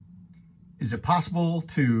Is it possible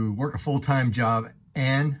to work a full-time job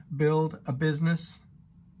and build a business?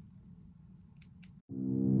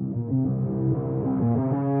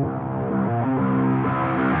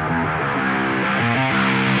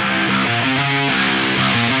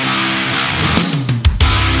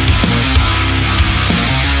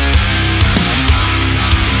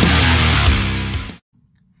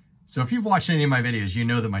 So if you've watched any of my videos, you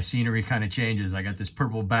know that my scenery kind of changes. I got this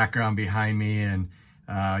purple background behind me, and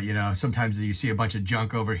you know, sometimes you see a bunch of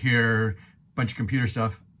junk over here, a bunch of computer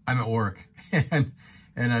stuff. I'm at work. and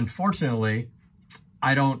unfortunately,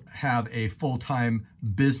 I don't have a full-time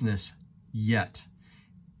business yet.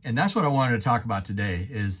 And that's what I wanted to talk about today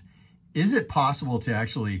is it possible to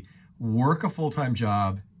actually work a full-time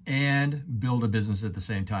job and build a business at the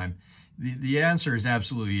same time? The answer is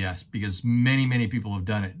absolutely yes, because many people have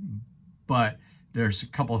done it. But there's a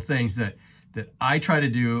couple of things that I try to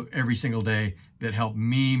do every single day that help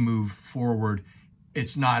me move forward.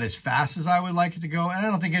 It's not as fast as I would like it to go. And I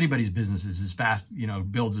don't think anybody's business is as fast, you know,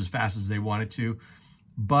 builds as fast as they want it to.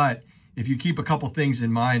 But if you keep a couple things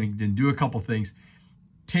in mind and do a couple things,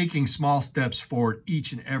 taking small steps forward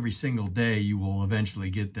each and every single day, you will eventually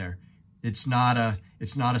get there. It's not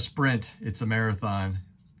a sprint, it's a marathon.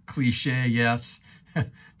 Cliche, yes.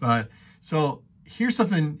 But so here's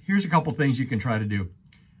a couple things you can try to do.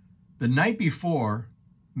 The night before,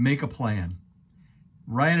 make a plan.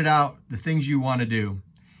 Write it out, the things you want to do.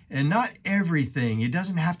 And not everything. It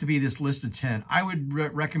doesn't have to be this list of 10. I would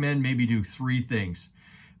recommend maybe do 3 things.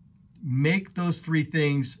 Make those 3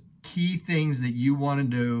 things key things that you want to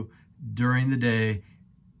do during the day.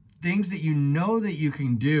 Things that you know that you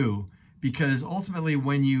can do, because ultimately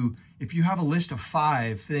if you have a list of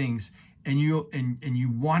 5 things and you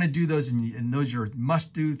want to do those and those are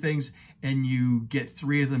must-do things, and you get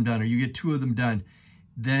 3 of them done or you get 2 of them done,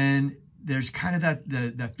 then there's kind of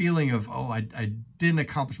that feeling of, oh, I didn't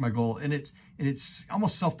accomplish my goal, and it's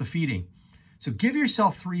almost self-defeating. So give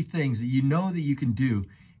yourself 3 things that you know that you can do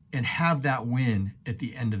and have that win at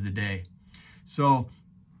the end of the day. So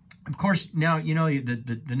of course, now you know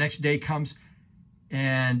the next day comes,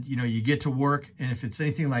 and you know you get to work, and if it's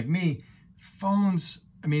anything like me, phones,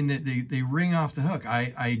 I mean, they ring off the hook.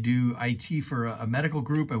 I do IT for a medical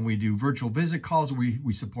group, and we do virtual visit calls.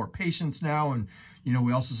 We support patients now, and you know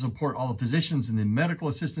we also support all the physicians and the medical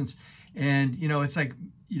assistants. And you know it's like,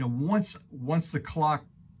 you know, once the clock,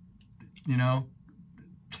 you know,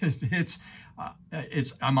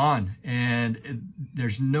 I'm on, and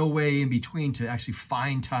there's no way in between to actually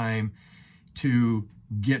find time to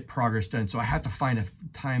get progress done. So I have to find a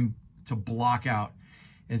time to block out.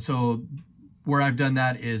 And so where I've done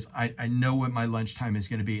that is I know what my lunch time is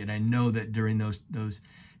going to be, and I know that during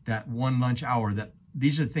that one lunch hour that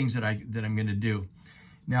these are the things that I'm going to do.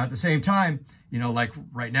 Now at the same time, you know, like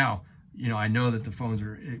right now, you know, I know that the phones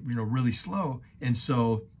are, you know, really slow, and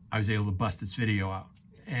so I was able to bust this video out.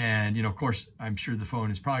 And, you know, of course, I'm sure the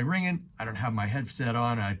phone is probably ringing. I don't have my headset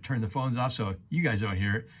on. I turned the phones off so you guys don't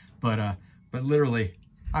hear it. But literally,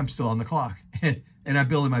 I'm still on the clock, and I'm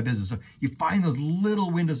building my business. So you find those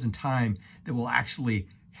little windows in time that will actually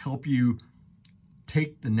help you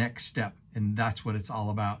take the next step. And that's what it's all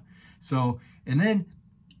about. So, and then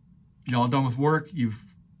you're all done with work. You've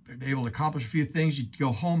been able to accomplish a few things. You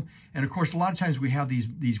go home. And of course, a lot of times we have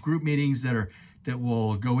these group meetings that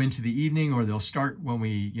will go into the evening, or they'll start when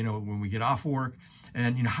we get off work.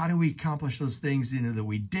 And, you know, how do we accomplish those things, you know, that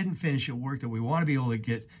we didn't finish at work that we want to be able to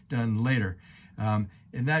get done later?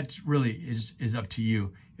 And that really is up to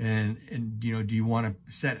you. And you know, do you want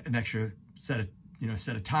to set an extra set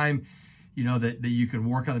of time, you know, that you can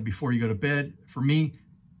work on it before you go to bed? For me,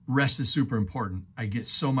 rest is super important. I get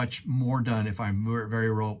so much more done if I'm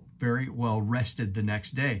very well rested the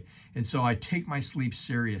next day. And so I take my sleep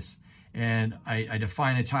serious, and I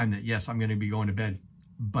define a time that, yes, I'm going to be going to bed,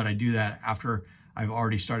 but I do that after I've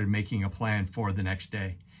already started making a plan for the next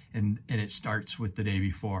day. And it starts with the day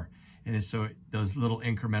before. And it's so those little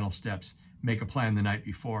incremental steps. Make a plan the night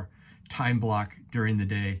before, time block during the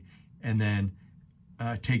day, and then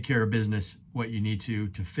take care of business, what you need to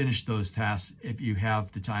finish those tasks if you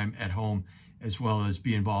have the time at home, as well as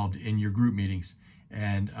be involved in your group meetings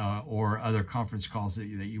and or other conference calls that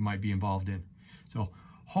you might be involved in. So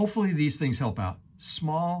hopefully these things help out.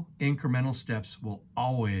 Small incremental steps will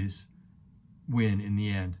always win in the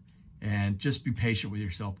end. And just be patient with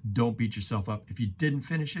yourself. Don't beat yourself up. If you didn't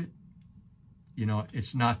finish it, you know,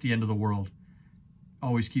 it's not the end of the world.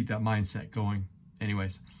 Always keep that mindset going.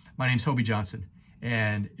 Anyways, my name's Hobie Johnson.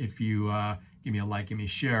 And if you give me a like, give me a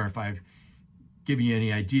share, if I've given you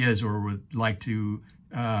any ideas or would like to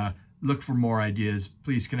look for more ideas.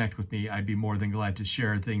 Please connect with me. I'd be more than glad to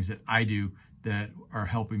share things that I do that are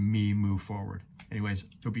helping me move forward. Anyways,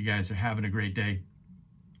 hope you guys are having a great day.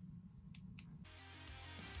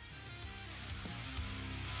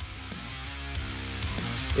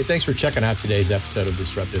 Hey, thanks for checking out today's episode of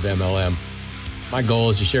Disruptive MLM. My goal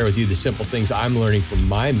is to share with you the simple things I'm learning from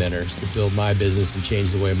my mentors to build my business and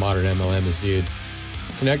change the way modern MLM is viewed.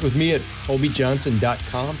 Connect with me at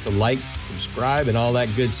HobieJohnson.com to like, subscribe, and all that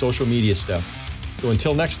good social media stuff. So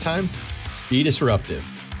until next time, be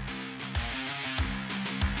disruptive.